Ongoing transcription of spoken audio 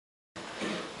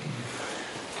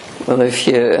Well, if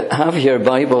you have your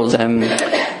Bibles,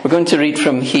 we're going to read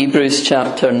from Hebrews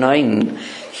chapter 9.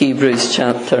 Hebrews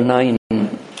chapter 9.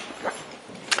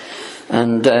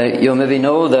 And you'll maybe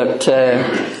know that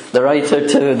the writer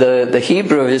to the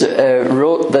Hebrews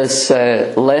wrote this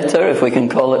letter, if we can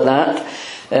call it that.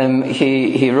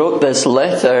 He wrote this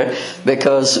letter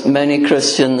because many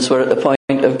Christians were at the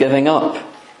point of giving up.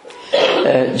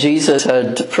 Jesus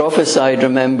had prophesied,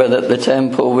 remember, that the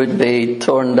temple would be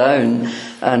torn down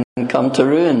and come to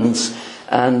ruins,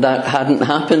 and that hadn't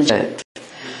happened yet.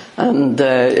 And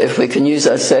if we can use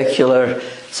a secular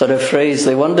sort of phrase,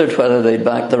 they wondered whether they'd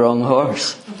backed the wrong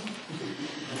horse.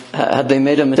 Had they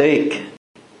made a mistake?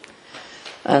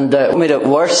 And what made it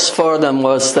worse for them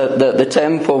was that the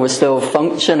temple was still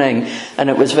functioning, and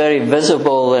it was very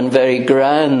visible and very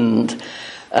grand,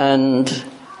 and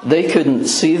they couldn't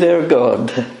see their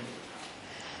God.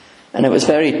 And it was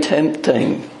very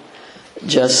tempting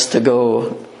just to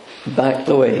go back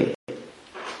the way.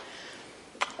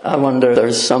 I wonder if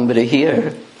there's somebody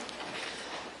here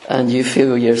and you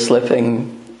feel you're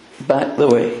slipping back the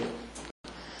way.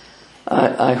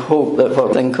 I hope that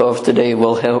what I think of today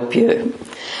will help you.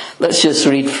 Let's just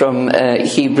read from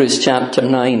Hebrews chapter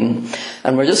 9.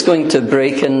 And we're just going to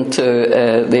break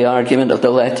into the argument of the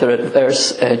letter at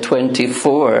verse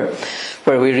 24,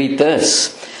 where we read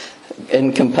this.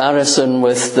 In comparison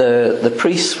with the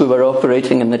priests who were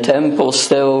operating in the temple,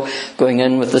 still going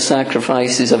in with the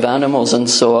sacrifices of animals and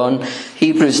so on.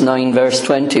 Hebrews 9 verse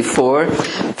 24.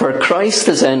 For Christ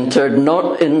has entered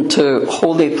not into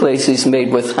holy places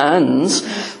made with hands,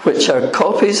 which are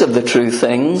copies of the true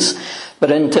things,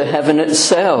 but into heaven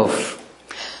itself,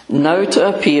 now to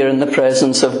appear in the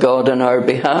presence of God on our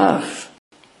behalf.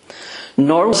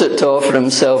 Nor was it to offer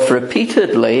himself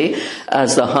repeatedly,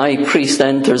 as the high priest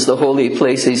enters the holy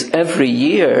places every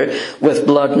year with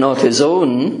blood not his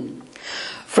own.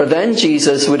 For then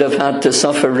Jesus would have had to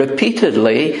suffer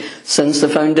repeatedly since the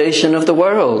foundation of the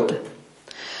world.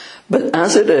 But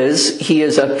as it is, he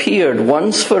has appeared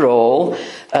once for all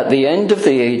at the end of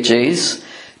the ages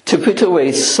to put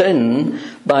away sin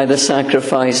by the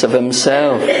sacrifice of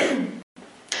himself.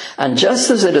 And just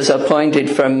as it is appointed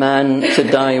for man to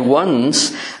die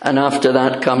once, and after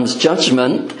that comes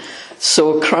judgment,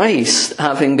 so Christ,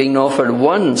 having been offered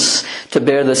once to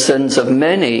bear the sins of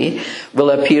many,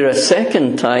 will appear a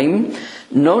second time,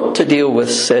 not to deal with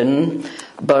sin,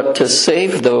 but to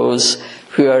save those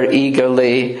who are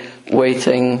eagerly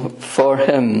waiting for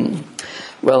him.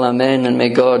 Well, amen, and may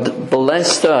God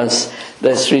bless us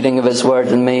this reading of his word,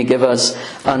 and may he give us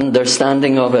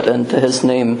understanding of it, and to his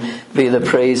name be the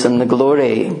praise and the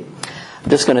glory. I'm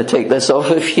just going to take this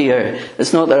off of here.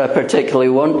 It's not that I particularly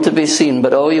want to be seen,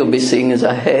 but all you'll be seeing is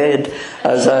a head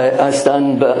as I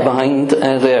stand behind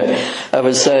there. I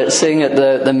was saying at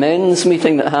the men's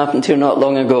meeting that happened here not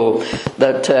long ago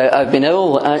that I've been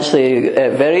ill, actually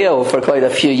very ill for quite a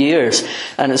few years,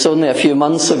 and it's only a few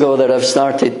months ago that I've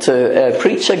started to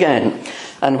preach again.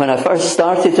 And when I first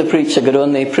started to preach, I could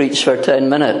only preach for 10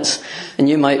 minutes. And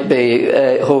you might be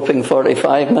hoping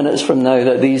 45 minutes from now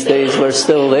that these days we're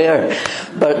still there.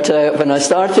 But when I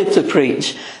started to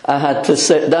preach, I had to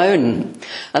sit down.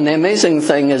 And the amazing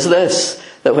thing is this,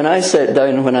 that when I sit down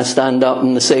and when I stand up,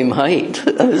 I'm the same height.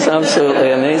 It's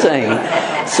absolutely amazing.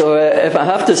 So if I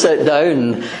have to sit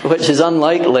down, which is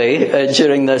unlikely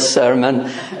during this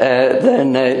sermon,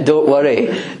 then don't worry.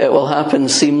 It will happen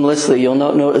seamlessly. You'll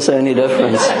not notice any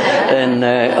difference in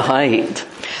height.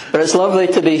 But it's lovely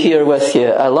to be here with you.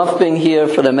 I loved being here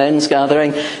for the men's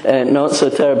gathering not so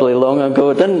terribly long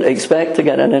ago. Didn't expect to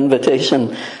get an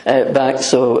invitation back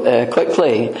so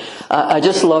quickly. I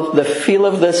just love the feel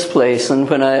of this place. And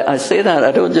when I say that,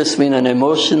 I don't just mean an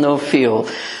emotional feel.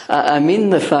 I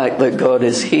mean the fact that God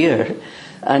is here.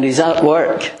 And he's at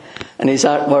work. And he's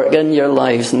at work in your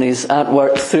lives. And he's at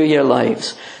work through your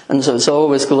lives. And so it's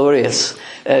always glorious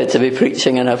to be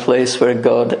preaching in a place where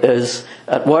God is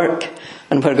at work.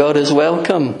 And where God is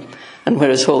welcome, and where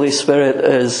his Holy Spirit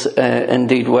is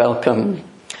indeed welcome.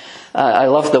 I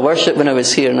loved the worship when I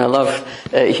was here, and I love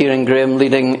hearing Graham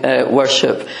leading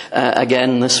worship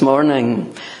again this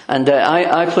morning. And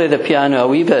I play the piano a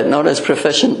wee bit, not as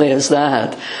proficiently as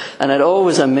that. And it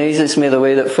always amazes me the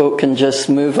way that folk can just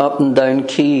move up and down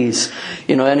keys.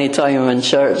 You know, any time I'm in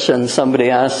church and somebody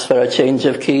asks for a change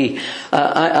of key,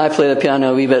 I play the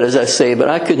piano a wee bit, as I say, but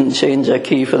I couldn't change a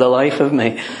key for the life of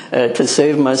me to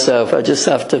save myself. I just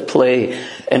have to play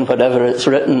in whatever it's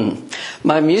written.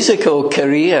 My musical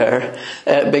career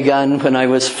began when I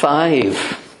was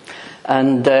 5.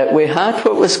 And we had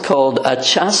what was called a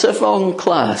Chassaphone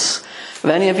class.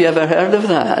 Have any of you ever heard of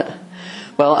that?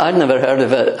 Well, I'd never heard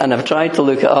of it, and I've tried to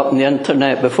look it up on the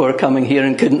internet before coming here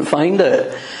and couldn't find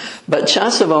it. But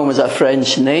chassavon was a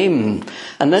French name,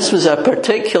 and this was a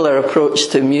particular approach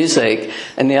to music,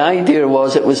 and the idea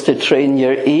was it was to train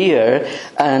your ear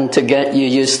and to get you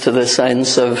used to the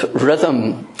sense of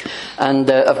rhythm. And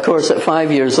of course, at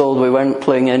 5 years old, we weren't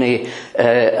playing any,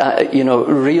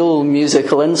 real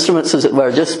musical instruments, as it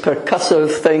were, just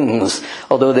percussive things,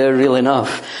 although they're real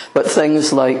enough. But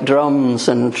things like drums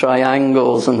and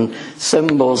triangles and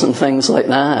cymbals and things like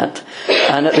that.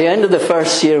 And at the end of the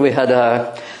first year, we had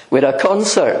a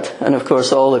concert, and of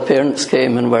course all the parents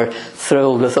came and were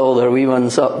thrilled with all their wee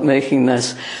ones up making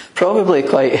this probably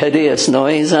quite hideous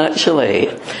noise, actually.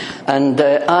 And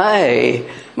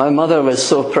my mother was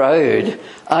so proud.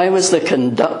 I was the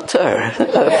conductor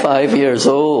at 5 years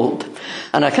old,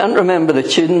 and I can't remember the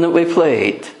tune that we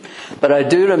played, but I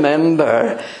do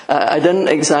remember, I didn't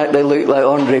exactly look like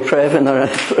Andre Previn or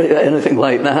anything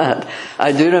like that.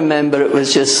 I do remember it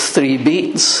was just 3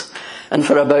 beats. And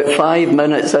for about 5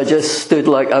 minutes, I just stood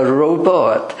like a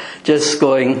robot, just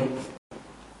going.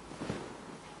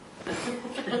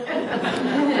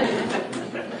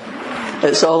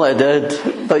 It's all I did.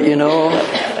 But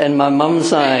in my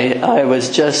mum's eye, I was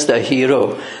just a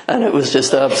hero. And it was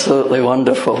just absolutely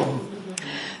wonderful.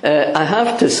 I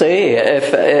have to say,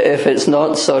 if it's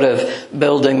not sort of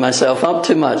building myself up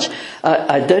too much,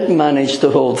 I did manage to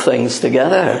hold things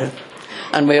together.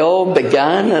 And we all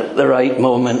began at the right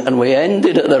moment and we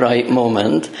ended at the right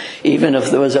moment, even if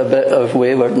there was a bit of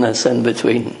waywardness in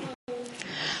between.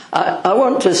 I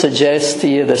want to suggest to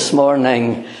you this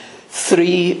morning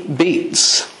 3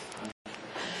 beats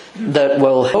that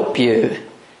will help you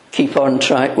keep on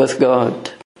track with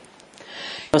God.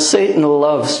 Satan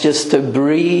loves just to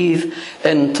breathe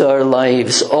into our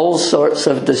lives all sorts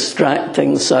of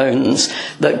distracting sounds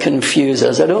that confuse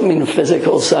us. I don't mean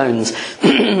physical sounds,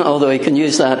 although he can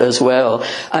use that as well.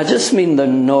 I just mean the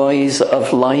noise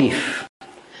of life.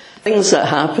 Things that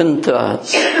happen to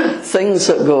us, things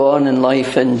that go on in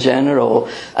life in general,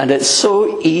 and it's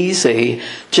so easy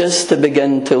just to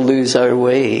begin to lose our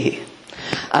way.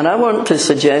 And I want to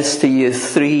suggest to you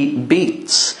 3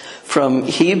 beats from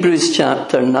Hebrews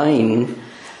chapter 9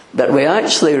 that we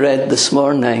actually read this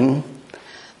morning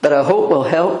that I hope will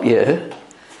help you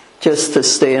just to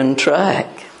stay on track.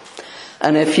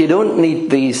 And if you don't need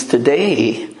these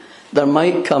today, there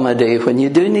might come a day when you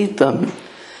do need them.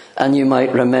 And you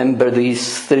might remember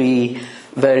these 3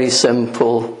 very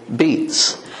simple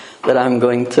beats that I'm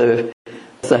going to,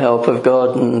 with the help of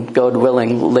God and God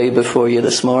willing, lay before you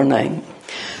this morning.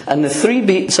 And the 3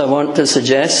 beats I want to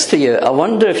suggest to you, I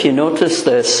wonder if you noticed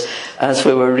this as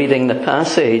we were reading the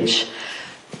passage.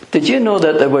 Did you know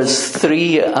that there was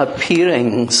 3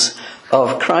 appearings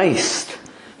of Christ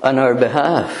on our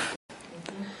behalf?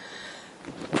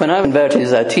 When I converted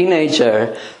as a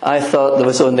teenager, I thought there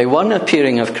was only 1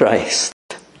 appearing of Christ.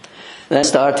 Then I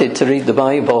started to read the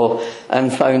Bible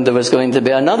and found there was going to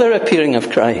be another appearing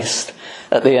of Christ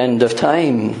at the end of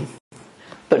time.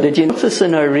 But did you notice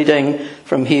in our reading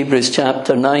from Hebrews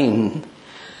chapter 9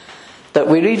 that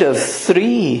we read of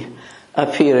 3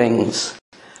 appearings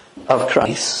of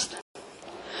Christ?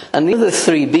 And these are the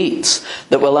 3 beats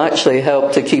that will actually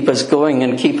help to keep us going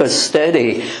and keep us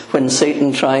steady when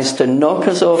Satan tries to knock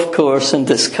us off course and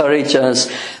discourage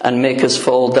us and make us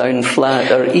fall down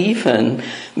flat, or even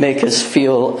make us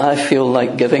feel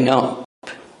like giving up.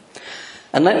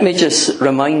 And let me just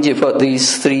remind you what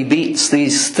these 3 beats,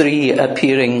 these 3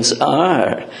 appearings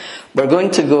are. We're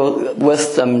going to go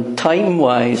with them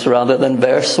time-wise rather than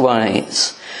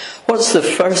verse-wise. What's the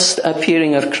first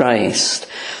appearing of Christ?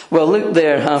 Well, look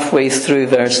there halfway through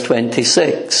verse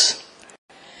 26.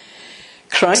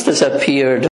 Christ has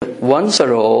appeared once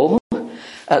for all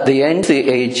at the end of the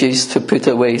ages to put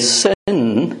away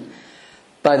sin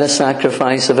by the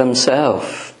sacrifice of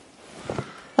himself.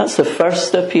 That's the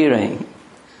first appearing.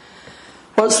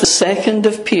 What's the second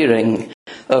appearing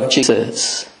of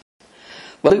Jesus?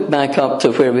 Well, look back up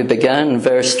to where we began,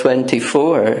 verse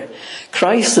 24.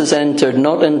 Christ has entered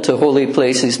not into holy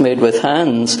places made with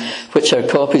hands, which are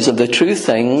copies of the true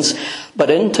things,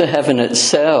 but into heaven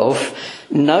itself,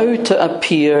 now to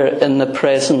appear in the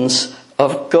presence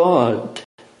of God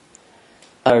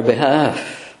on our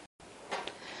behalf.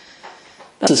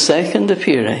 That's the second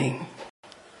appearing.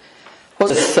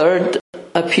 What's the third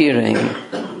appearing?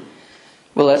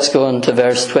 Well, let's go on to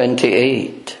verse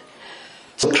 28.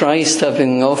 So Christ,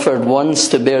 having offered once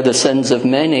to bear the sins of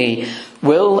many,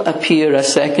 will appear a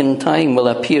second time, will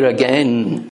appear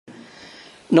again,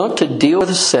 not to deal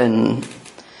with sin,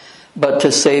 but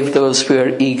to save those who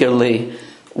are eagerly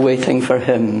waiting for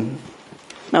him.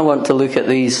 I want to look at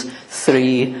these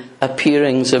three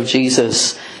appearings of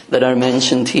Jesus that are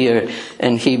mentioned here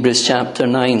in Hebrews chapter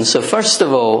 9. So first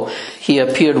of all, he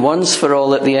appeared once for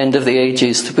all at the end of the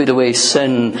ages to put away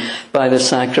sin by the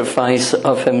sacrifice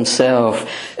of himself.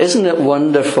 Isn't it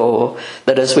wonderful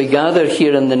that as we gather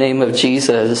here in the name of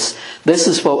Jesus, this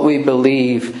is what we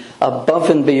believe above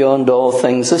and beyond all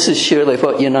things. This is surely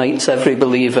what unites every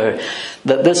believer,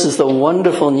 that this is the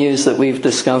wonderful news that we've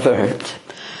discovered.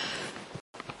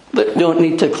 That we don't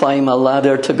need to climb a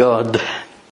ladder to God.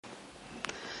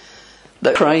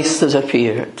 That Christ has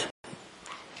appeared.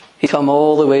 He's come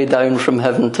all the way down from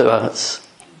heaven to us.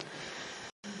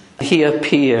 He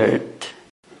appeared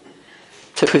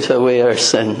to put away our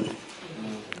sin.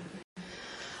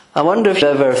 I wonder if you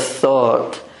ever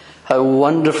thought how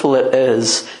wonderful it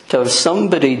is to have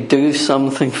somebody do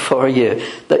something for you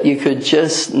that you could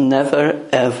just never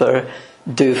ever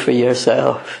do for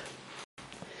yourself.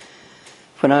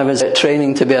 When I was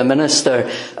training to be a minister,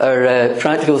 our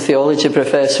practical theology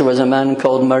professor was a man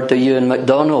called Murdo Ewan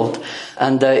MacDonald.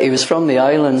 And he was from the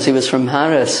islands, he was from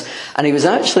Harris. And he was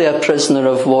actually a prisoner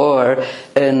of war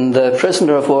in the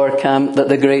prisoner of war camp that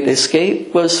the Great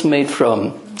Escape was made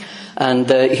from. And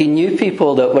he knew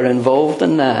people that were involved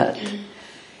in that.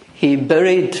 He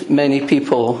buried many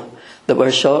people that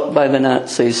were shot by the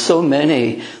Nazis, so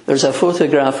many. There's a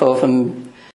photograph of him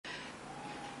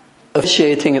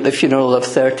officiating at the funeral of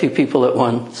 30 people at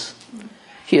once.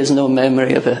 He has no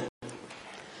memory of it.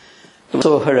 It was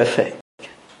so horrific.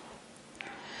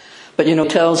 But it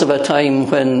tells of a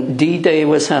time when D-Day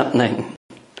was happening.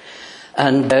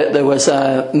 And there was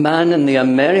a man in the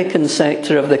American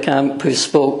sector of the camp who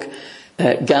spoke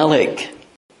Gaelic.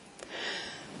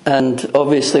 And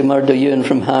obviously Murdo Ewan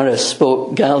from Harris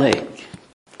spoke Gaelic.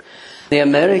 The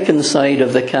American side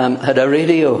of the camp had a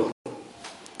radio.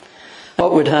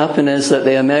 What would happen is that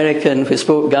the American who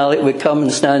spoke Gaelic would come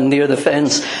and stand near the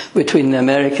fence between the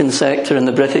American sector and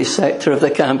the British sector of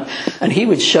the camp, and he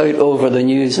would shout over the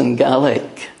news in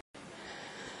Gaelic.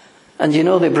 And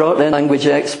they brought in language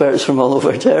experts from all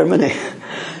over Germany,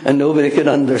 and nobody could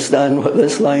understand what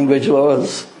this language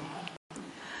was.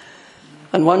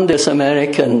 And one day this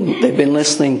American, they'd been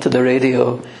listening to the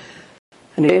radio,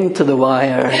 and he came to the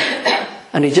wire,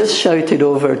 and he just shouted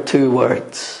over two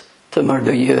words to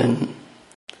Murdo Ewan.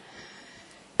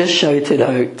 Just shouted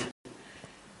out,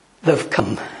 "They've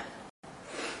come.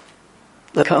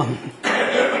 They've come."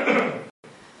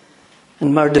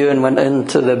 And Murdo Ewan went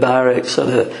into the barracks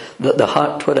or the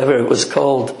hut, whatever it was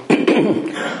called.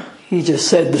 He just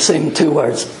said the same two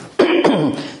words.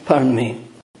 Pardon me.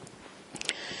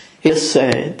 He just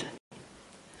said,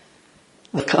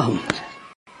 "They've come."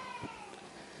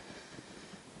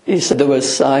 He said there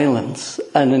was silence,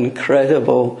 an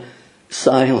incredible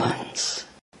silence.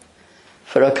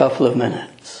 For a couple of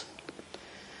minutes.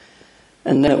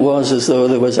 And then it was as though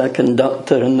there was a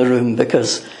conductor in the room,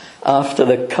 because after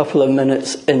the couple of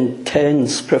minutes,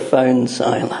 intense, profound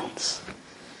silence,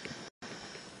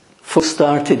 folks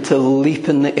started to leap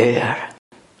in the air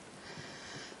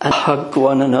and hug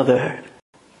one another.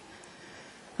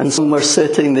 And some were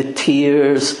sitting, the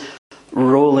tears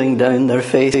rolling down their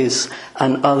faces,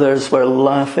 and others were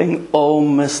laughing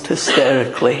almost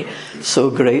hysterically. So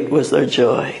great was their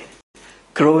joy.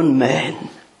 Grown men.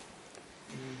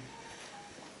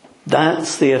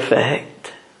 That's the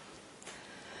effect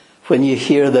when you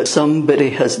hear that somebody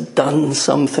has done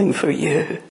something for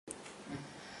you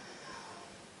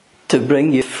to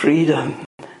bring you freedom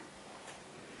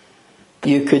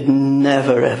you could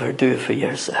never ever do for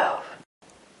yourself.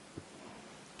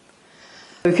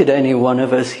 How could any one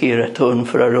of us here atone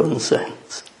for our own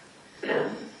sins?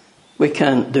 We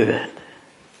can't do it.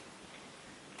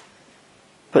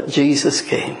 But Jesus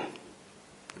came.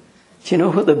 Do you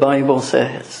know what the Bible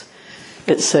says?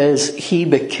 It says he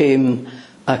became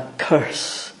a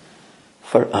curse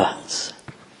for us.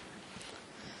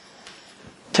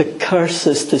 To curse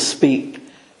is to speak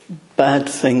bad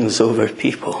things over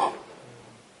people.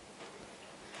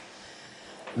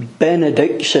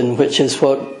 Benediction, which is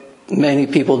what many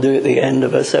people do at the end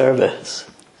of a service.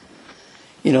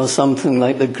 Something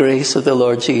like the grace of the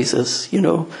Lord Jesus,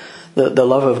 the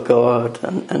love of God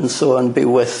and so on be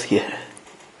with you.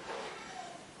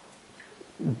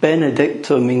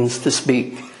 Benedicto means to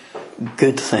speak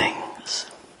good things.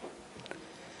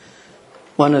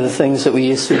 One of the things that we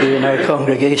used to do in our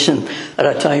congregation at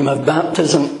a time of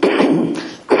baptism,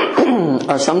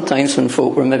 or sometimes when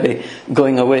folk were maybe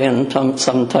going away on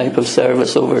some type of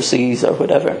service overseas or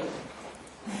whatever,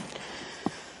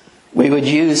 we would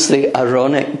use the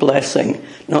Aaronic blessing,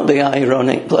 not the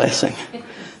ironic blessing.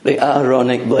 The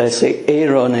Aaronic blessing,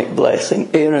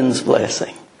 Aaron's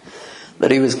blessing. that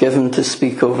he was given to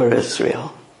speak over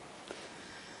Israel.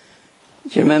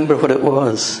 Do you remember what it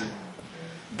was?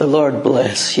 The Lord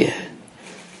bless you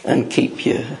and keep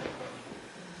you.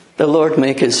 The Lord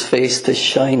make his face to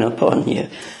shine upon you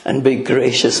and be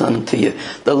gracious unto you.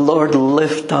 The Lord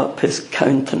lift up his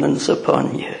countenance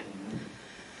upon you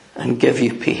and give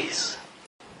you peace.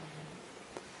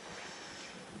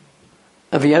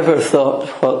 Have you ever thought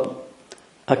what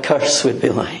a curse would be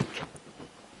like?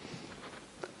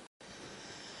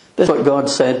 This is what God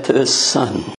said to his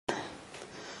Son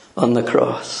on the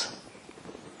cross.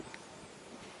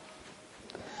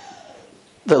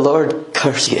 The Lord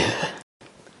curse you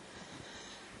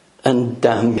and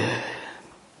damn you.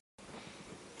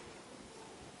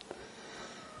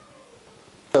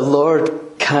 The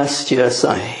Lord cast you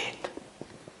aside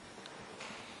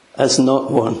as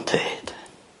not wanted.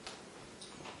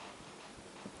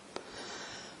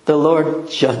 The Lord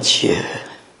judge you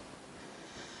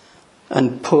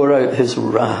and pour out his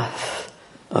wrath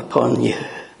upon you.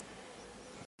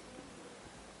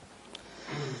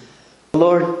 The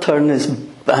Lord turn his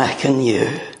back on you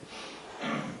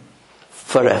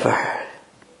forever.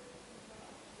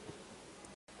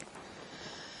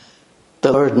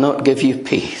 The Lord not give you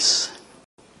peace,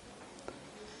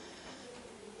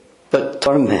 but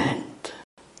torment.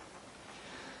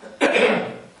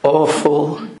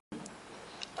 Awful,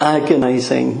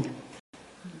 agonizing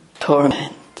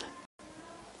torment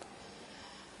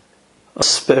of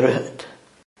spirit,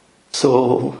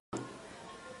 soul,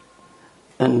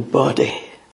 and body.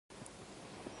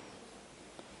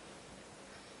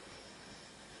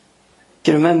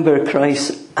 Do you remember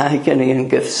Christ's agony in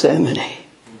Gethsemane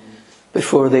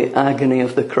before the agony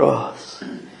of the cross?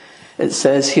 It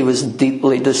says he was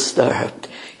deeply disturbed.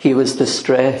 He was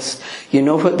distressed. You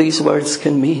know what these words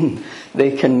can mean?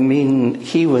 They can mean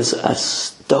he was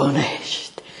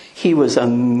astonished. He was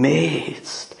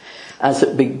amazed as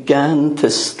it began to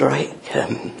strike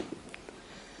him.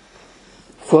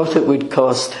 What it would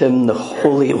cost him, the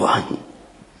Holy One,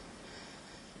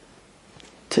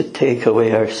 to take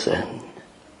away our sin.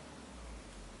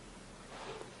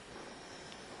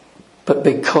 But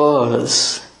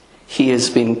because he has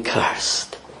been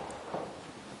cursed,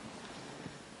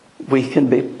 we can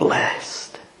be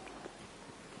blessed.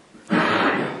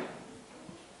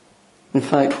 In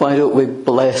fact, why don't we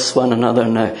bless one another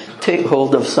now? Take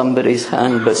hold of somebody's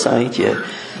hand beside you,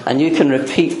 and you can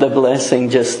repeat the blessing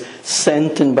just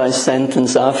sentence by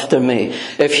sentence after me.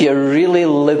 If you're really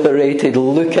liberated,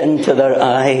 look into their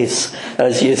eyes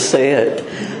as you say it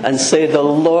and say, the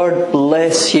Lord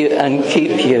bless you and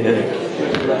keep you.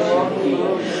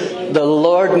 The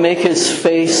Lord make his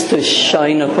face to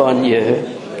shine upon you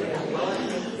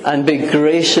and be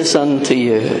gracious unto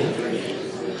you.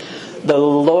 The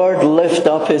Lord lift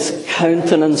up his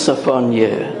countenance upon you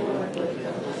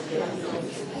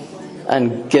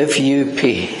and give you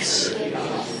peace.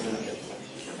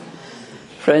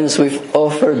 Friends, we've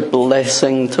offered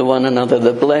blessing to one another,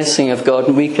 the blessing of God,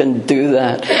 and we can do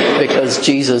that because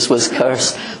Jesus was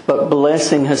cursed. But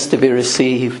blessing has to be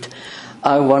received.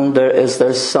 I wonder, is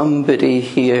there somebody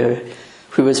here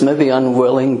who is maybe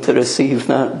unwilling to receive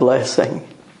that blessing?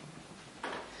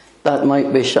 That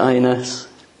might be shyness.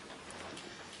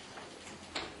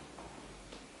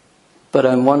 But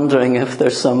I'm wondering if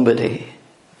there's somebody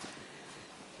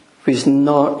who's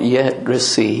not yet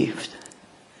received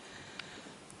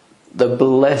the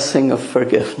blessing of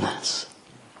forgiveness,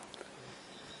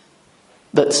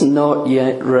 that's not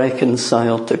yet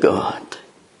reconciled to God,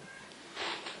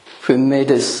 who made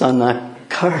his Son a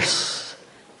curse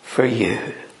for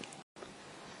you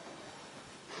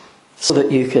so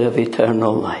that you could have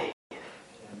eternal life.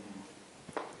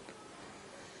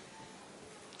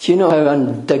 Do you know how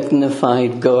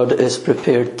undignified God is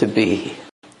prepared to be?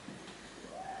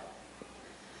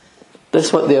 This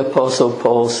is what the Apostle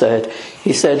Paul said.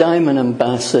 He said, I'm an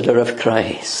ambassador of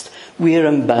Christ. We are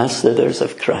ambassadors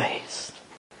of Christ.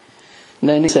 And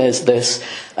then he says this,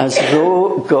 as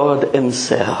though God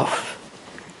himself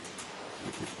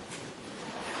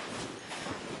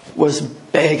was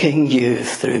begging you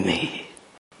through me.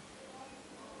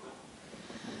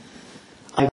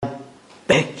 I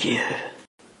beg you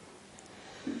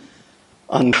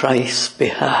on Christ's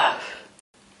behalf.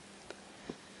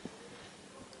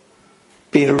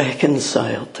 Be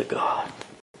reconciled to God.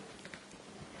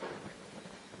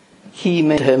 He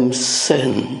made him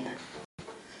sin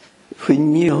who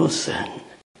knew no sin,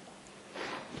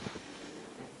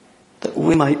 that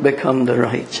we might become the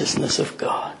righteousness of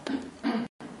God.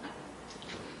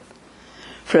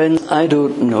 Friends, I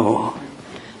don't know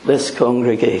this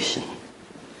congregation.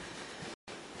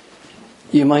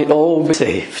 You might all be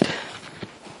saved.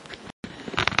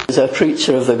 As a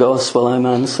preacher of the gospel, I'm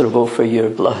answerable for your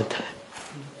blood.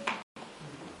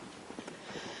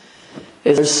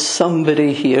 Is there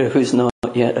somebody here who's not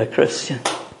yet a Christian?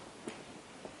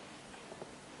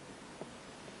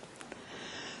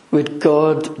 Would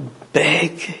God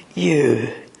beg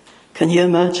you? Can you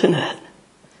imagine it?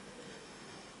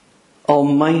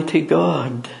 Almighty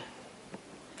God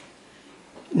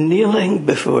kneeling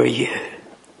before you,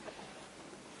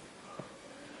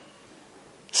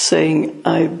 saying,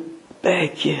 I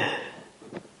beg you,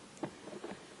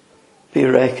 be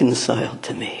reconciled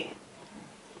to me.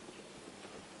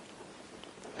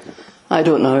 I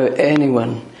don't know how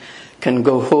anyone can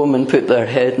go home and put their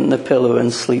head in the pillow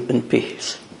and sleep in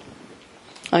peace.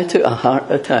 I took a heart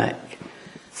attack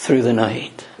through the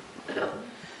night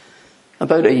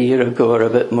about a year ago, or a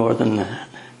bit more than that.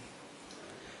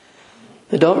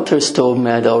 The doctors told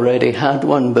me I'd already had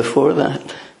one before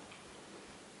that.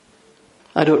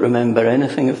 I don't remember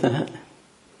anything of that.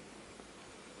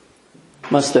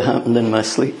 Must have happened in my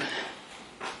sleep.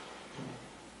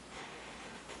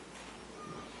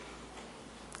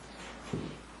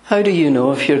 How do you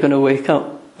know if you're going to wake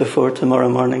up before tomorrow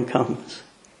morning comes?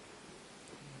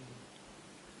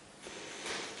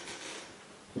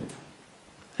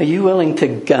 Are you willing to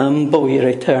gamble your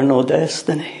eternal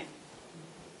destiny?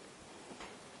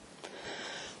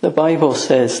 The Bible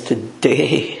says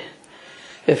today,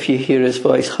 if you hear his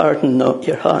voice, harden not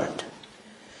your heart.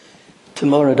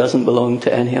 Tomorrow doesn't belong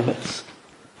to any of us.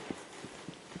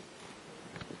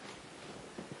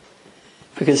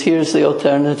 Because here's the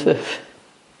alternative.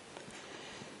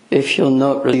 If you'll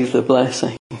not receive the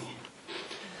blessing,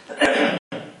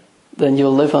 then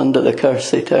you'll live under the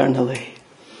curse eternally.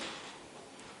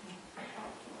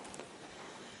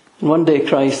 And one day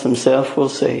Christ himself will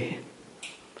say,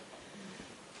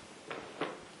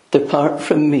 depart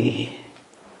from me,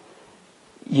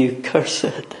 you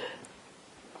cursed.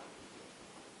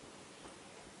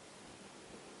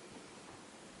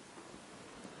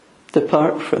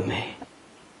 Depart from me.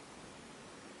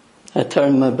 I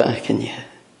turn my back on you.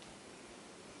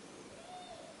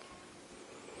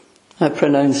 I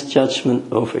pronounce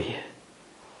judgment over you.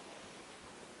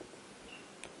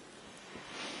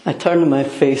 I turn my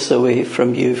face away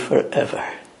from you forever.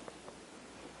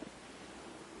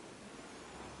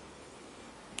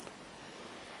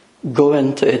 Go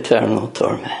into eternal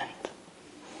torment.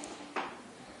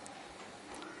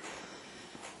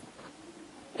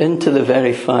 Into the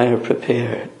very fire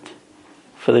prepared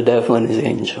for the devil and his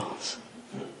angels.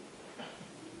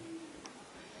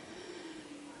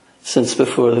 Since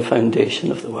before the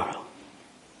foundation of the world.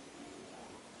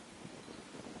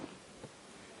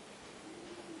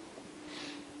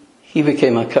 He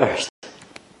became a curse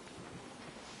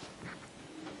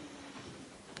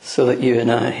so that you and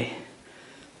I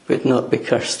would not be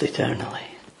cursed eternally.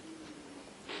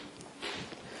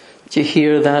 Do you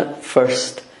hear that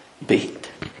first beat?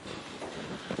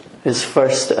 His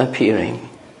first appearing.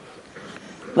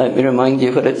 Let me remind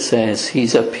you what it says.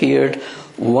 He's appeared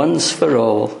once for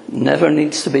all, never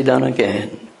needs to be done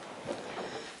again,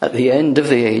 at the end of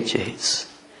the ages,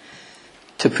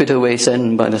 to put away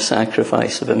sin by the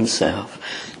sacrifice of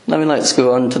himself. Now let's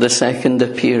go on to the second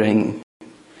appearing. Do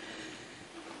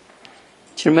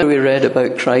you remember we read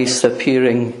about Christ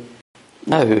appearing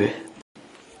now? And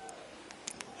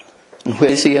where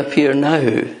does he appear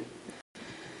now?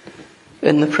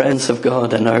 In the presence of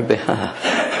God on our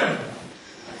behalf.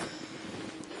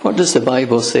 What does the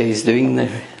Bible say he's doing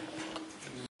there?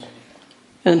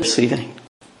 Interceding.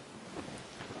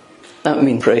 That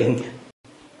means praying.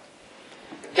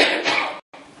 Do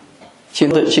you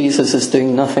know that Jesus is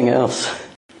doing nothing else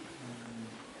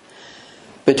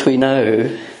between now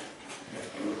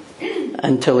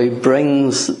until he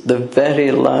brings the very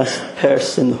last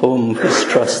person home who's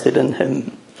trusted in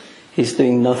him? He's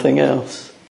doing nothing else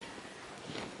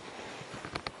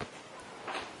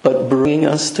but bringing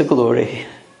us to glory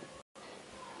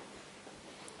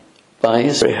by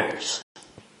his prayers.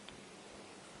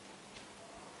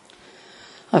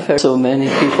 I've heard so many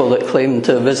people that claim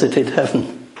to have visited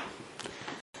heaven.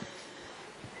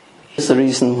 Here's the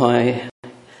reason why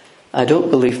I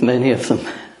don't believe many of them.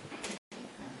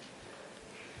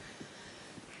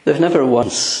 They've never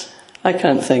once, I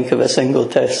can't think of a single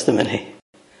testimony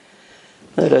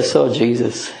that I saw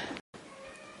Jesus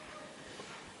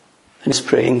and he's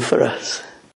praying for us.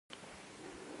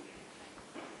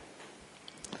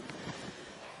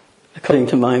 According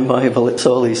to my Bible, it's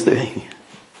all he's doing.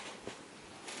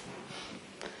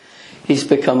 He's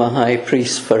become a high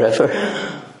priest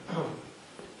forever.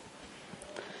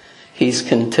 He's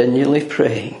continually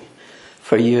praying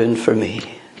for you and for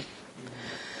me.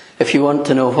 If you want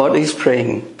to know what he's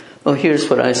praying, Well, here's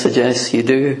what I suggest you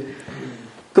do.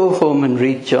 Go home and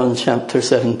read John chapter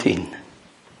 17.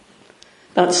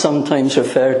 That's sometimes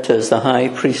referred to as the high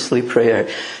priestly prayer.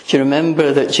 Do you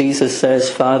remember that Jesus says,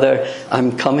 Father,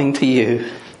 I'm coming to you,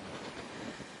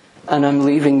 and I'm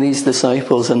leaving these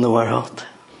disciples in the world.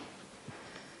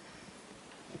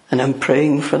 And I'm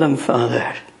praying for them,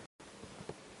 Father.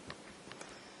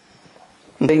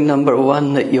 I'm praying, number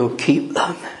one, that you'll keep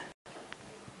them.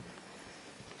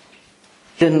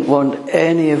 He didn't want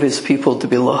any of his people to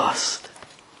be lost.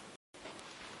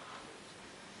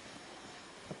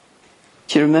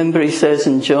 Do you remember he says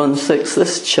in John 6,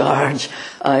 this charge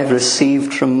I've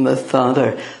received from the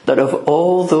Father, that of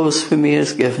all those whom he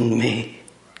has given me,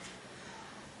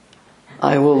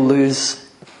 I will lose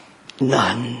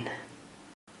none.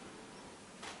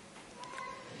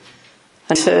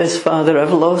 And he says, Father,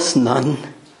 I've lost none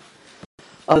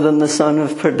other than the son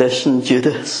of perdition,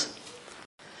 Judas,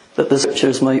 that the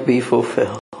scriptures might be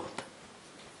fulfilled.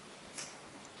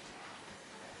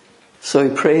 So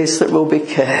he prays that we'll be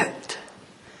kept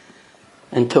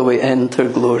until we enter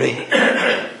glory.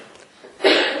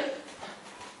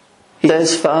 He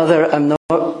says, Father, I'm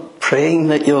not praying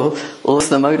that you'll lift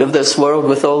them out of this world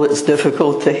with all its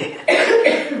difficulty.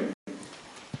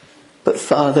 But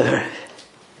Father,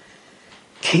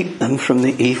 keep them from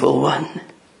the evil one.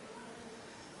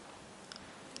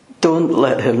 Don't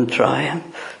let him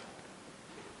triumph.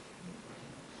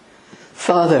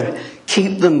 Father,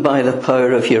 keep them by the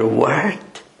power of your word.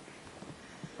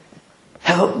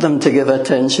 Help them to give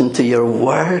attention to your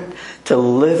word, to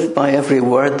live by every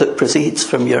word that proceeds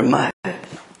from your mouth.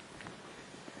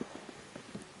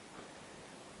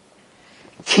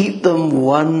 Keep them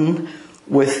one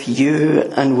with you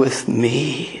and with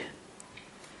me.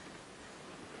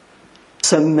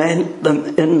 Cement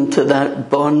them into that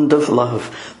bond of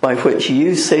love by which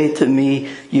you say to me,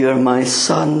 you are my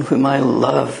son whom I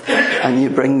love, and you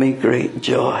bring me great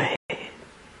joy.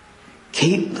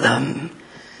 Keep them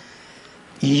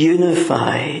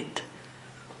unified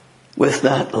with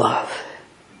that love.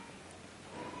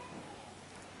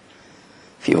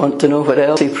 If you want to know what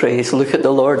else he prays, look at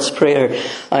the Lord's Prayer.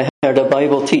 I heard a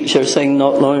Bible teacher saying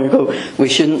not long ago, we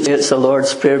shouldn't say it's the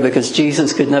Lord's Prayer because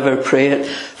Jesus could never pray it,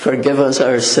 forgive us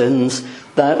our sins.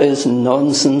 That is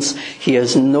nonsense. He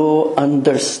has no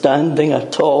understanding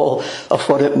at all of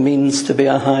what it means to be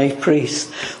a high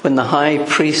priest. When the high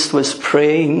priest was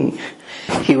praying,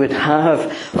 he would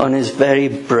have on his very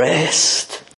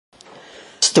breast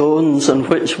stones on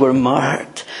which were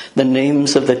marked the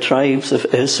names of the tribes of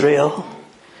Israel.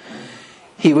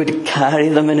 He would carry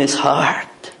them in his heart.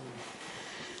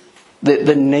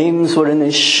 The names were in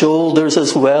his shoulders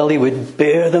as well. He would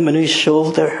bear them in his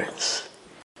shoulders.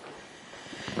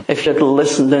 If you had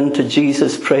listened in to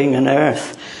Jesus praying on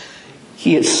earth,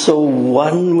 he is so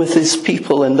one with his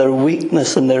people in their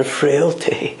weakness and their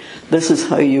frailty. This is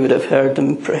how you would have heard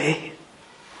him pray.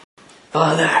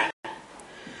 Father,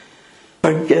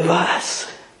 forgive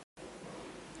us.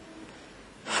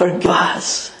 Forgive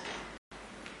us.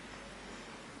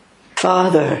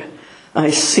 Father, I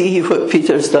see what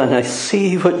Peter's done. I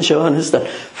see what John has done.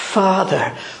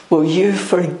 Father, will you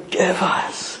forgive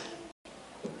us?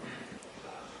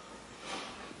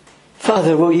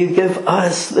 Father, will you give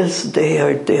us this day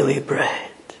our daily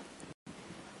bread?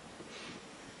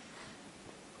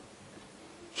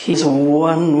 He's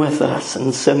one with us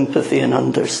in sympathy and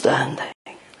understanding.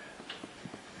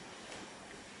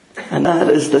 And that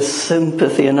is the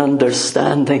sympathy and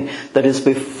understanding that is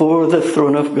before the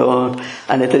throne of God.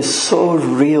 And it is so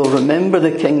real. Remember,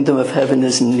 the kingdom of heaven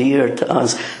is near to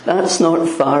us. That's not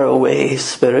far away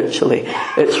spiritually.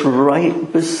 It's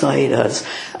right beside us.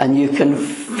 And you can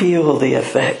feel the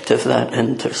effect of that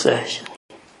intercession.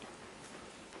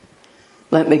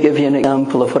 Let me give you an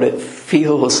example of what it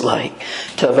feels like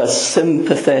to have a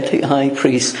sympathetic high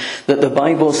priest. That the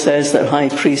Bible says that high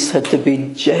priests had to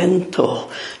be gentle.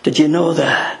 Did you know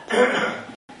that?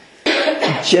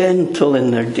 Gentle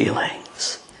in their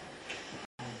dealings.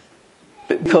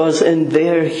 Because in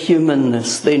their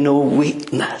humanness they know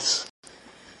weakness.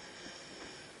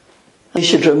 They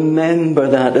should remember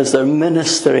that as they're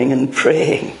ministering and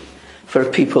praying for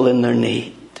people in their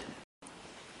need.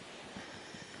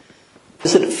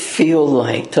 What does it feel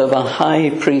like to have a high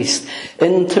priest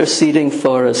interceding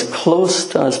for us, close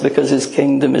to us, because his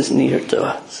kingdom is near to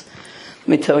us? Let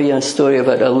me tell you a story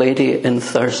about a lady in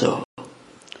Thurso.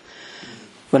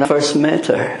 When I first met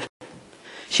her,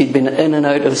 she'd been in and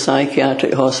out of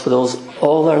psychiatric hospitals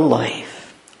all her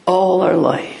life. All her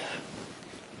life.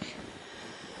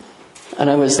 And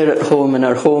I was there at home, in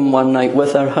her home one night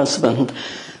with her husband,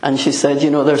 and she said, you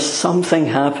know, there's something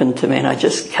happened to me and I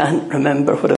just can't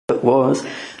remember what it was,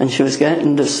 and she was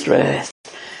getting distressed.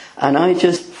 And I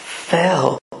just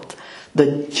felt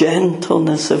the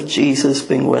gentleness of Jesus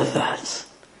being with us.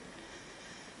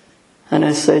 And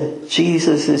I said,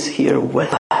 Jesus is here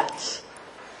with us.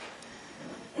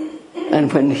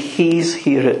 And when he's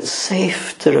here, it's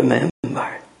safe to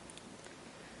remember.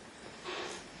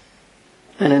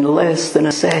 And in less than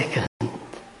a second,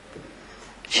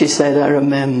 she said, I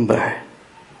remember.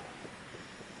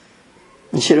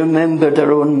 And she remembered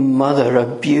her own mother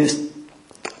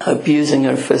abusing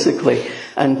her physically,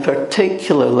 and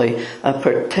particularly a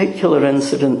particular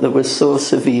incident that was so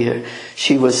severe.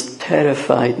 She was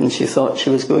terrified and she thought she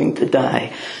was going to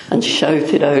die, and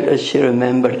shouted out as she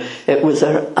remembered. It was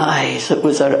her eyes. It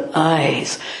was her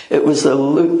eyes. It was the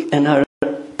look in her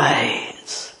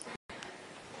eyes.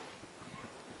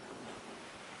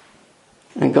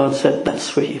 And God said,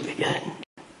 that's where you begin.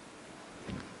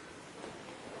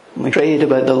 And we prayed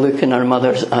about the look in our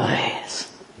mother's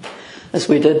eyes. As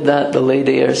we did that, the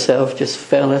lady herself just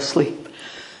fell asleep.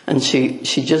 And she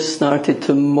just started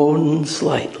to moan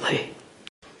slightly.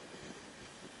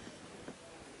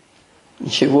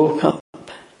 And she woke up.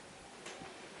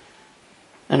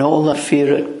 And all that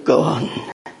fear had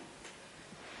gone.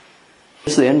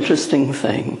 It's the interesting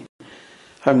thing.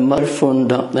 Her mother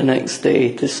phoned up the next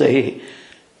day to say,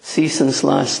 see, since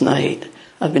last night,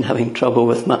 I've been having trouble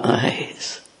with my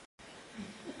eyes.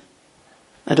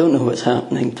 I don't know what's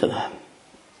happening to them.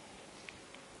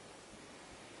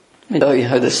 Let me tell you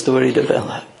how the story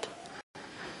developed.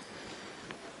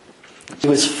 She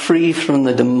was free from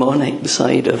the demonic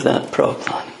side of that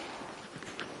problem.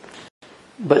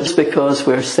 But just because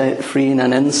we're set free in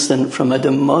an instant from a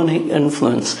demonic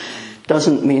influence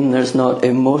doesn't mean there's not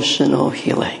emotional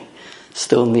healing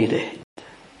still needed.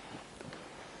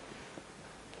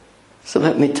 So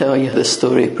let me tell you how the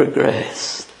story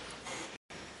progressed.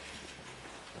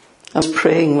 I was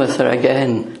praying with her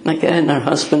again, and again her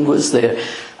husband was there,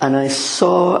 and I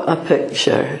saw a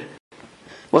picture.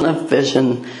 It wasn't a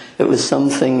vision, it was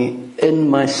something in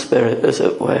my spirit, as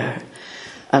it were.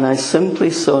 And I simply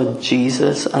saw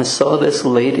Jesus. I saw this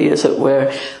lady, as it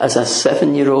were, as a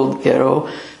 7-year-old girl,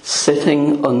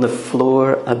 sitting on the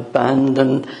floor,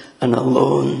 abandoned and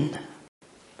alone.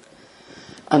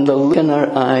 And the look in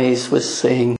her eyes was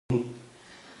saying,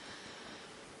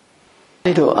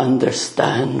 I don't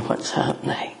understand what's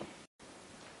happening.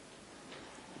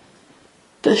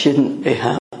 This shouldn't be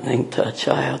happening to a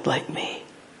child like me.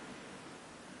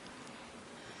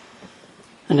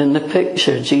 And in the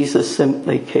picture, Jesus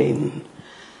simply came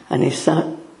and he sat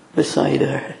beside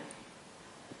her.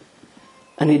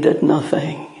 And he did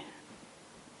nothing.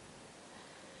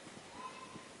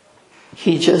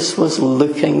 He just was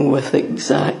looking with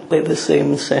exactly the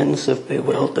same sense of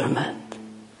bewilderment.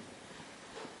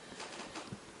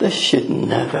 This should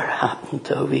never happen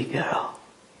to a wee girl.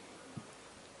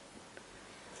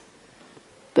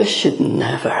 This should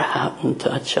never happen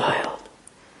to a child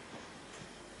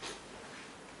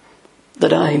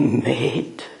that I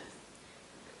made,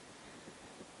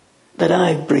 that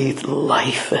I breathed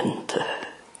life into.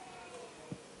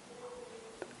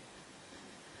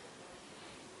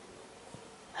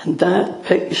 And that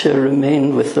picture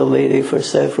remained with the lady for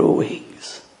several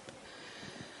weeks.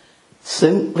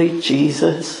 Simply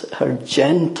Jesus, her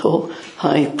gentle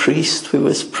high priest who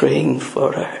was praying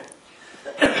for her,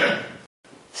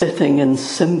 sitting in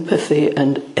sympathy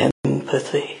and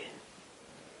empathy.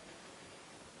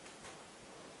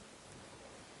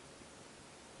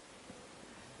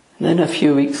 And then a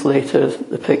few weeks later,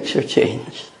 the picture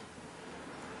changed.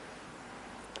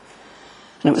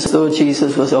 And it was as though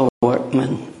Jesus was a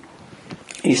workman.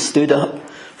 He stood up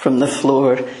from the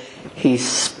floor. He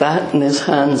spat in his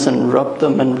hands and rubbed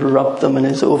them in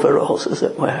his overalls, as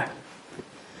it were.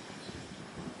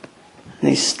 And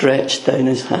he stretched down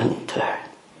his hand to her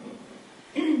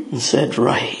and said,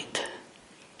 right,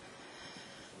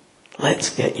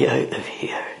 let's get you out of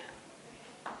here.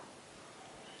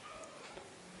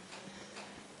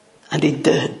 And he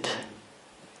did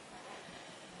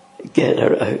get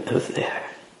her out of there.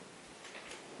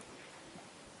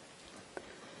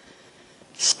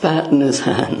 Spat in his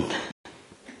hand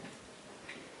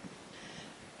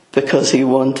because he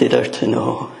wanted her to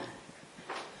know,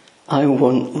 I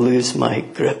won't lose my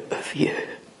grip of you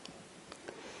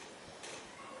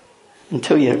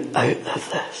until you're out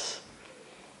of this.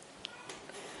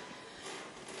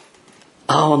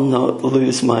 I'll not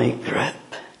lose my grip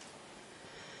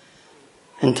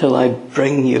until I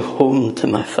bring you home to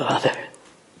my Father.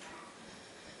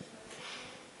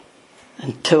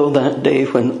 Until that day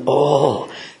when all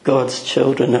God's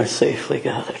children are safely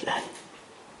gathered in.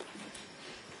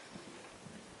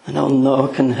 And I'll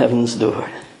knock on heaven's door.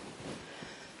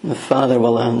 And the Father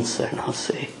will answer, and I'll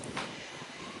say,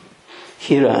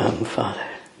 here I am, Father.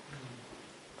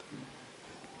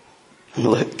 And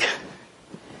look,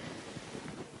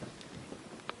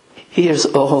 here's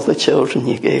all the children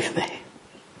you gave me.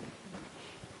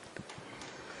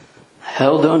 I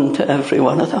held on to every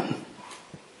one of them.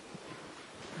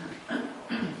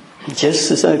 And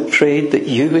just as I prayed that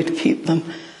you would keep them,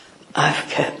 I've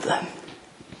kept them.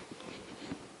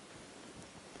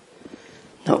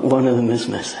 Not one of them is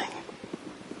missing.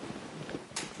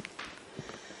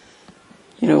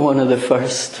 You know, one of the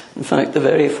first, in fact the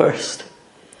very first,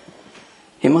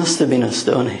 he must have been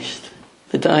astonished.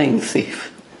 The dying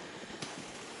thief.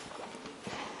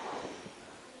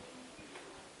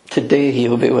 Today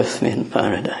you'll be with me in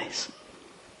paradise.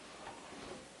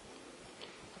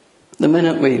 The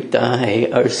minute we die,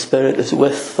 our spirit is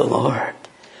with the Lord.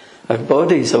 Our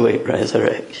bodies await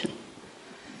resurrection.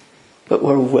 But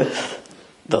we're with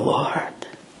the Lord.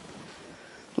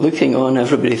 Looking on,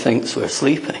 everybody thinks we're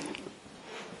sleeping.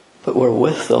 But we're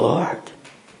with the Lord.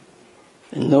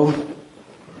 In no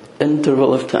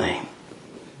interval of time.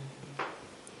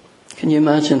 Can you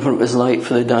imagine what it was like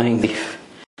for the dying thief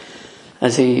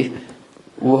as he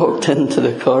walked into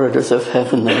the corridors of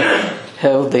heaven and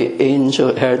heard the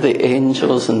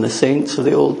angels and the saints of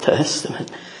the Old Testament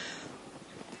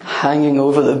hanging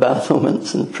over the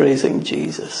battlements and praising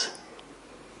Jesus?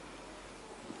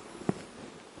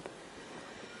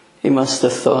 He must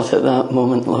have thought at that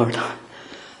moment, Lord,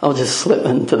 I'll just slip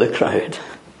into the crowd.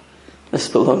 This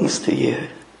belongs to you.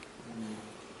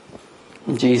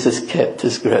 And Jesus kept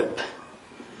his grip.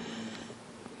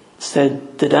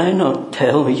 Said, did I not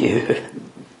tell you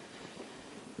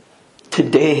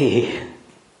today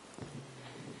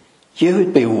you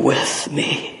would be with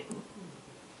me?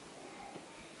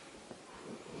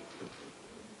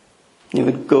 You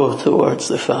would go towards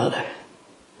the Father.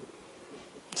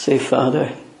 Say,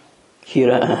 Father,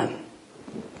 here I am.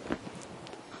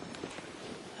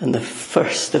 And the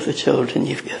first of the children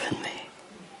you've given me.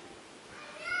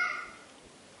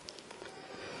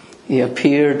 He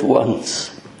appeared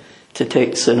once to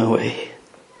take sin away.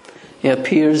 He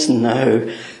appears now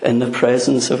in the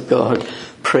presence of God,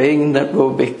 praying that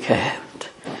we'll be kept,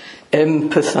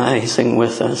 empathizing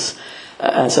with us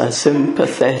as a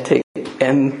sympathetic,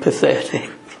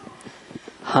 empathetic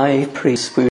high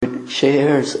priest who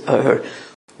shares our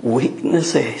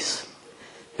weaknesses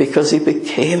because he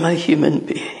became a human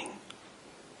being.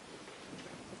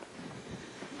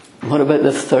 What about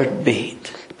the third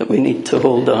beat that we need to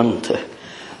hold on to?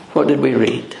 What did we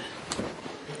read?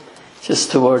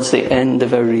 Just towards the end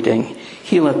of our reading,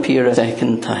 he'll appear a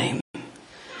second time,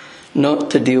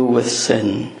 not to deal with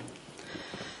sin,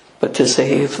 but to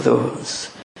save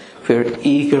those who are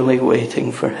eagerly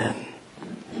waiting for him.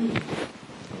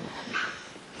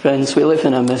 Friends, we live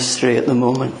in a mystery at the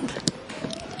moment.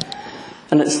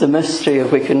 And it's the mystery,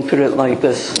 if we can put it like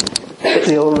this, it's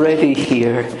the already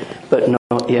here, but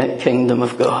not yet kingdom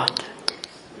of God.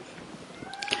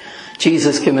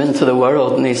 Jesus came into the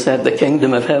world and he said, the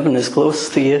kingdom of heaven is close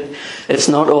to you. It's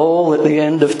not all at the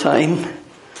end of time.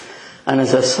 And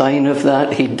as a sign of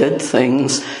that, he did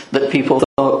things that people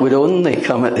thought would only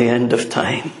come at the end of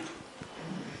time.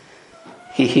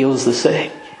 He heals the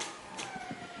sick.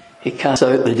 He casts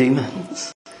out the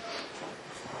demons.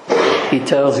 He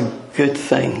tells good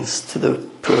things to the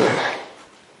poor.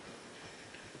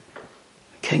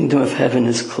 The kingdom of heaven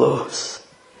is close.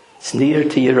 It's near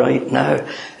to you right now.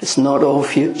 It's not all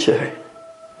future.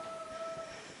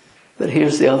 But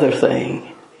here's the other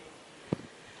thing.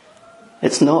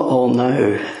 It's not all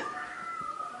now.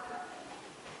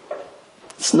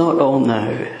 It's not all now.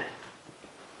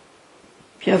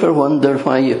 If you ever wonder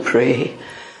why you pray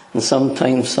and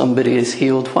sometimes somebody is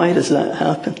healed, why does that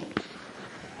happen?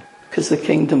 Because the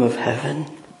kingdom of heaven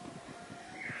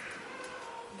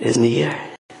is near.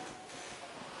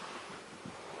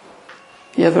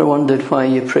 You ever wondered why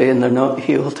you pray and they're not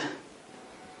healed?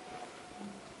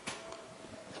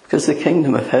 Because the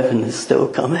kingdom of heaven is still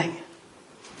coming.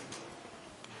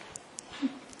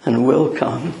 And will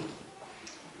come.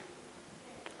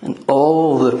 And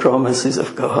all the promises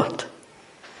of God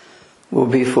will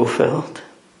be fulfilled.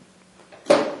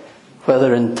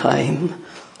 Whether in time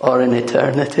or in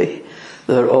eternity,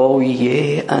 they're all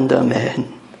yea and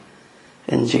amen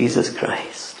in Jesus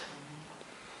Christ.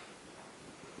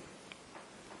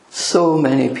 So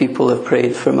many people have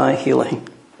prayed for my healing.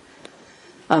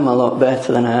 I'm a lot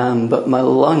better than I am, but my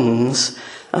lungs,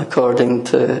 according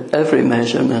to every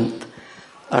measurement,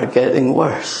 are getting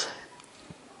worse.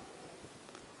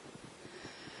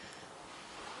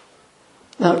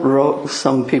 That rocks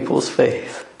some people's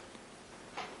faith.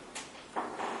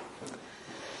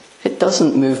 It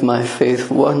doesn't move my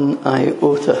faith one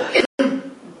iota.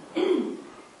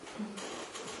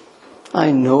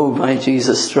 I know by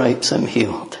Jesus' stripes I'm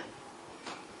healed.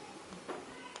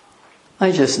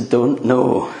 I just don't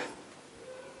know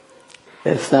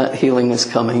if that healing is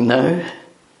coming now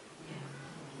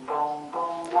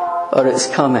or it's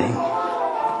coming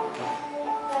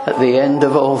at the end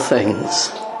of all things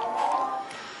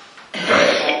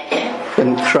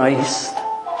when Christ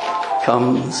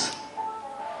comes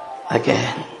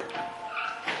again.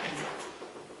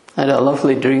 I had a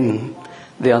lovely dream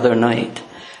the other night,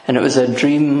 and it was a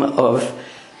dream of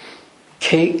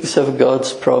cakes of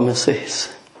God's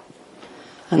promises.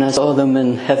 And I saw them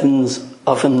in heaven's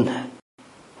oven,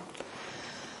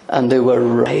 and they were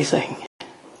rising.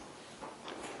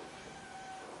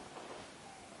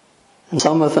 And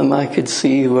some of them I could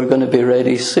see were going to be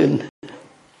ready soon.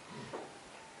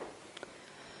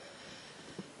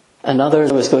 And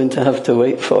others I was going to have to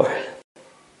wait for.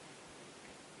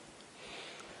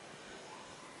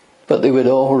 But they would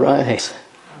all rise.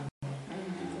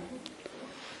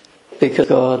 Because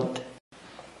God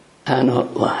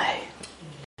cannot lie.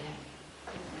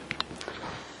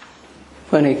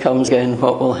 When he comes again,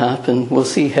 what will happen? We'll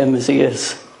see him as he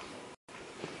is.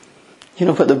 You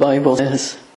know what the Bible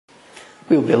says?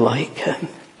 We'll be like him.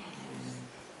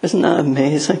 Isn't that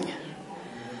amazing?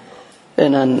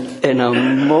 In a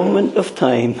moment of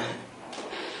time,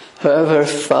 however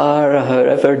far,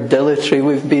 however dilatory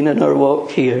we've been in our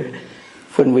walk here,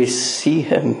 when we see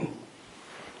him,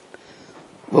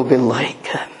 we'll be like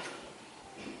him.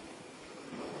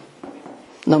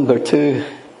 Number 2,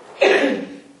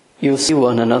 you'll see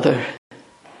one another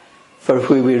for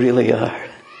who we really are.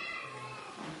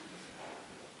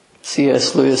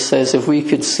 C.S. Lewis says, if we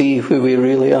could see who we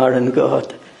really are in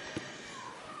God,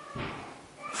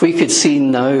 if we could see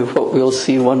now what we'll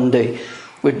see one day,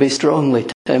 we'd be strongly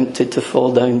tempted to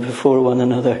fall down before one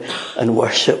another and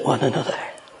worship one another.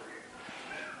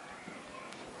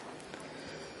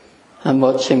 I'm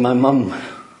watching my mum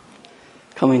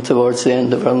coming towards the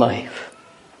end of her life.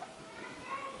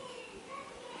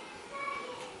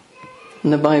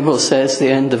 And the Bible says the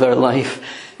end of her life,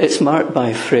 it's marked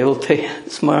by frailty,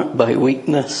 it's marked by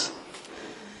weakness,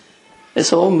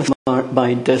 it's almost marked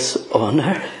by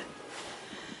dishonour.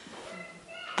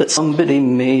 That somebody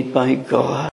made by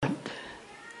God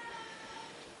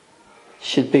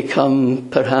should become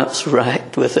perhaps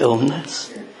racked with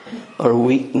illness or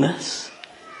weakness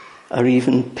or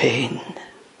even pain.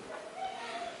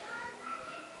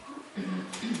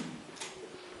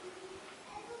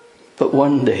 But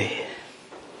one day,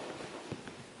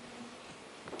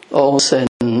 all sin,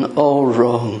 all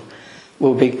wrong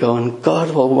will be gone.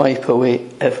 God will wipe away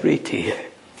every tear.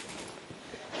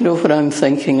 You know what I'm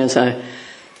thinking as I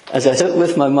sit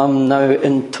with my mum now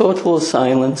in total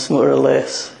silence, more or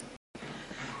less?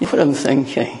 You know what I'm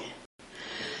thinking?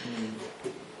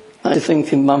 I'm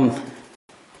thinking, Mum,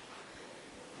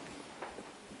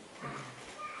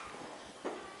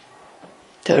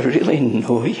 do I really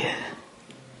know you?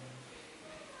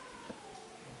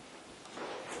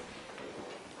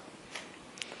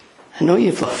 I know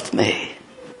you've loved me,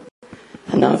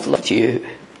 and I've loved you.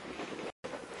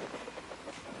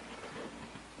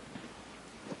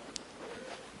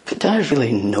 But do I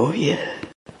really know you?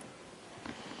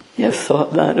 You've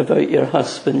thought that about your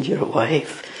husband, your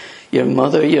wife, your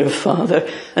mother, your father,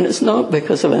 and it's not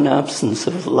because of an absence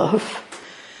of love.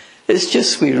 It's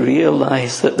just we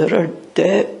realise that there are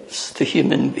depths to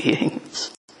human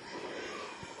beings.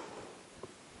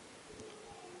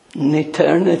 In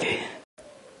eternity,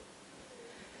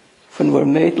 when we're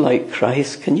made like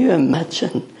Christ, can you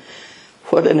imagine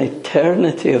what an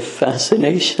eternity of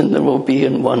fascination there will be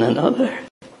in one another?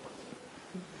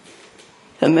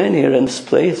 And many are in this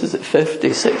place, is it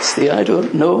 50, 60, I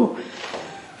don't know,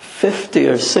 50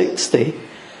 or 60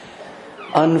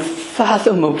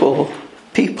 unfathomable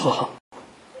people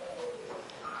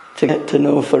to get to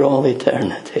know for all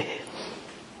eternity.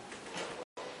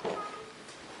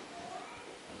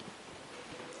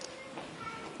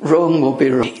 Rome will be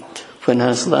right when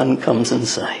Aslan comes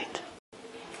inside.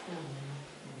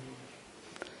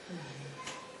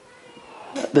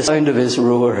 At the sound of his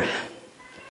roar,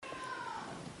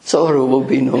 sorrow will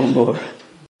be no more.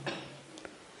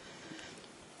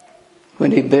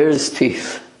 When he bares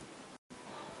teeth,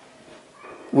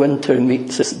 winter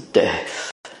meets his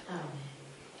death.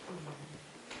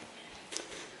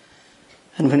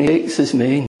 And when he takes his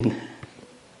mane,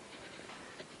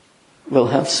 we'll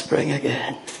have spring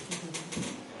again.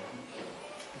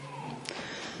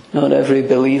 Not every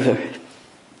believer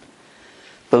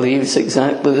believes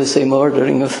exactly the same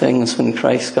ordering of things when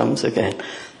Christ comes again.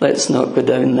 Let's not go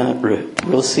down that route.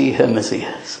 We'll see him as he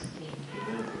is.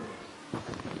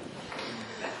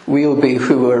 We'll be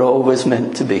who we're always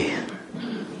meant to be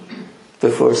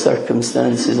before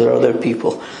circumstances or other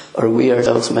people or we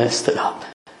ourselves messed it up.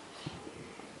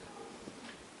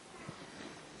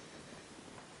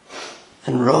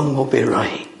 And wrong will be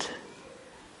right.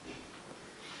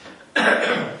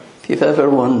 If you've ever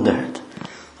wondered,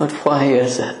 Lord, why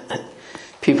is it that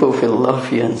people who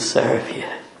love you and serve you,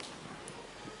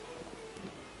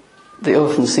 they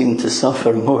often seem to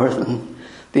suffer more than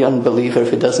the unbeliever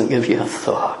who doesn't give you a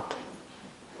thought?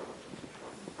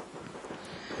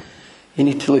 You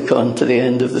need to look on to the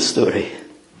end of the story.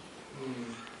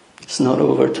 It's not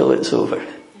over till it's over.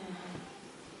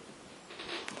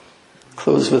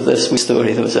 Close with this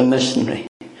story. There was a missionary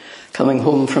coming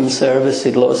home from service.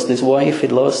 He'd lost his wife,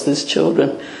 he'd lost his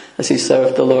children as he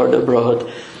served the Lord abroad.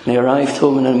 And he arrived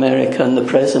home in America, and the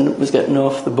president was getting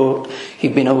off the boat.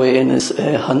 He'd been away in his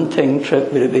hunting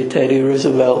trip. Would it be Teddy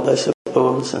Roosevelt, I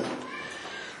suppose? And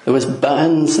there was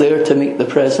bands there to meet the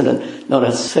president. Not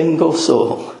a single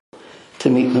soul to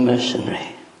meet the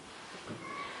missionary.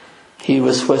 He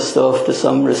was whisked off to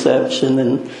some reception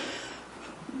in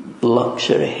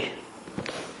luxury.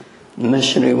 The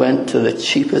missionary went to the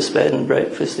cheapest bed and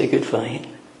breakfast he could find.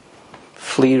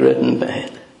 Flea-ridden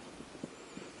bed.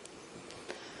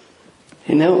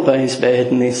 He knelt by his bed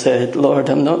and he said, Lord,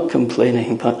 I'm not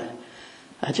complaining, but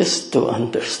I just don't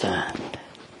understand.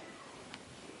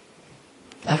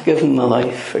 I've given my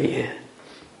life for you.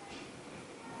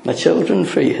 My children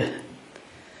for you.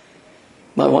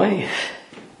 My wife.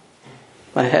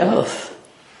 My health.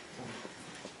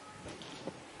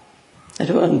 I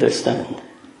don't understand.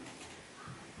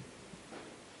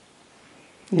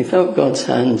 And he felt God's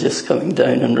hand just coming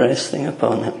down and resting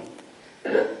upon him.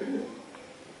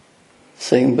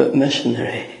 Saying, but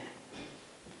missionary,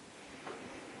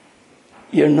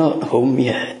 you're not home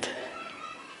yet.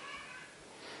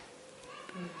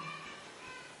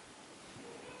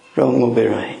 Wrong will be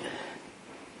right.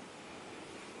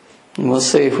 And we'll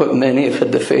say what many have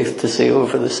had the faith to say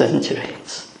over the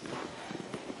centuries.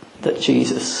 That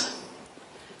Jesus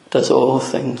does all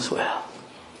things well.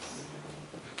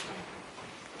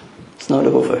 It's not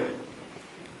over.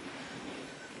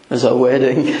 There's a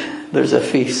wedding, there's a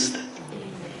feast.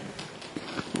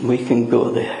 We can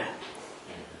go there.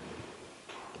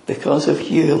 Because of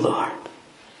you, Lord,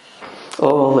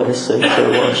 all our sins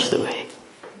are washed away.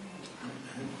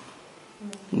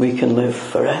 We can live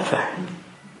forever.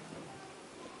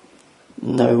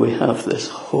 Now we have this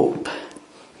hope.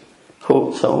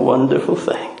 Hope's a wonderful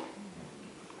thing.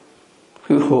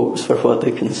 Who hopes for what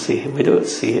they can see? We don't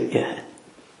see it yet.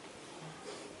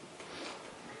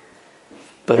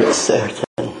 But it's certain.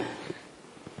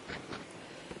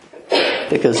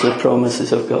 Because the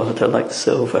promises of God are like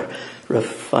silver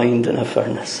refined in a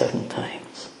furnace 7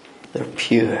 times. They're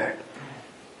pure.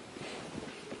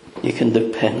 You can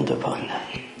depend upon them.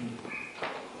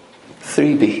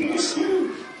 3 beats.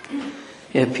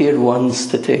 He appeared once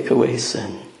to take away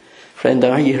sin. Friend,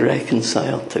 are you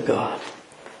reconciled to God?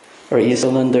 Or are you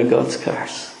still under God's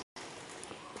curse?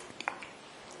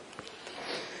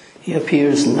 He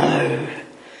appears now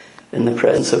in the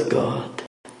presence of God,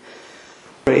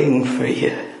 praying for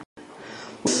you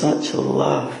with such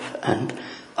love and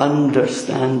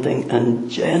understanding and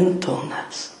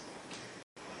gentleness,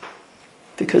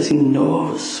 because he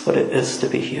knows what it is to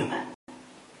be human.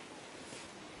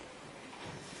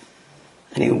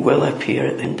 And he will appear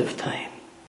at the end of time.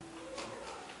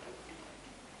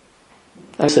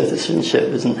 Our citizenship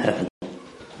is in heaven.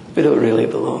 We don't really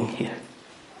belong here.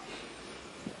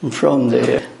 And from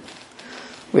there,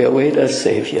 we await a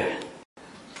Saviour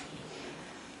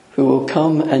who will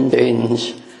come and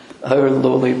change our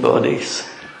lowly bodies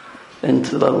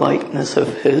into the likeness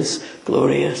of his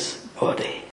glorious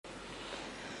body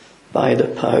by the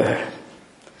power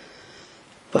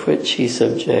by which he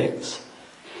subjects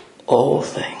all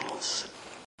things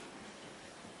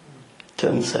to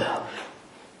himself.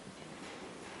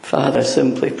 Father, I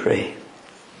simply pray,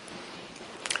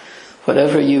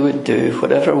 whatever you would do,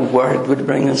 whatever word would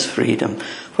bring us freedom,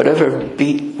 whatever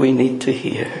beat we need to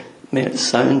hear, may it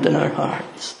sound in our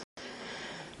hearts.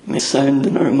 May it sound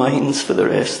in our minds for the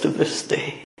rest of this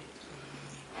day.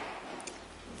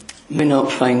 May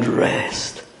not find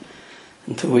rest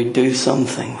until we do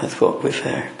something with what we've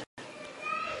heard.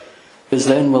 Because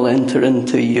then we'll enter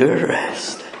into your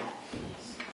rest.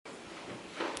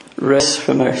 Rest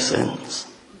from our sins.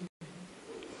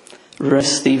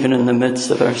 Rest even in the midst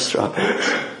of our struggles.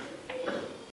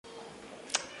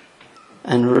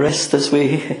 And rest as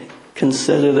we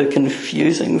consider the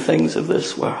confusing things of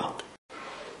this world.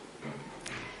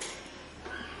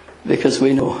 because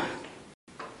we know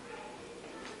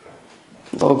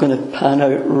it's all going to pan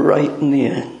out right in the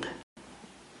end.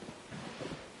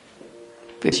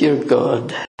 Because you're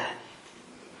God.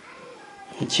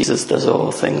 And Jesus does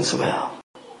all things well.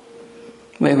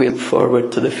 May we look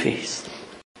forward to the feast.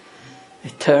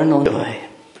 Eternal joy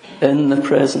in the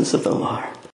presence of the Lord.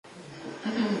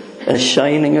 The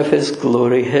shining of His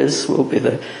glory, His will be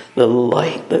the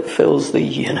light that fills the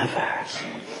universe.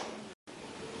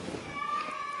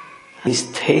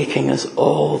 He's taking us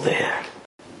all there.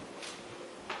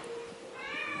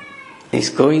 He's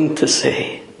going to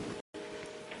say,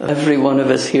 every one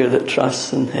of us here that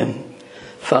trusts in Him,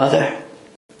 Father,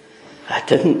 I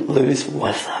didn't lose one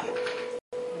of them.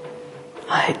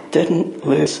 I didn't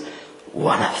lose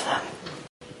one of them.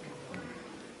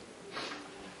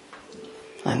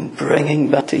 I'm bringing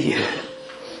back to you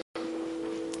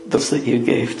those that you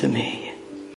gave to me.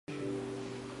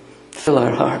 Fill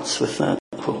our hearts with that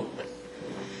hope.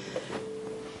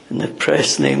 In the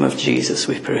precious name of Jesus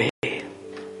we pray.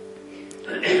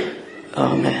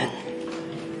 Amen.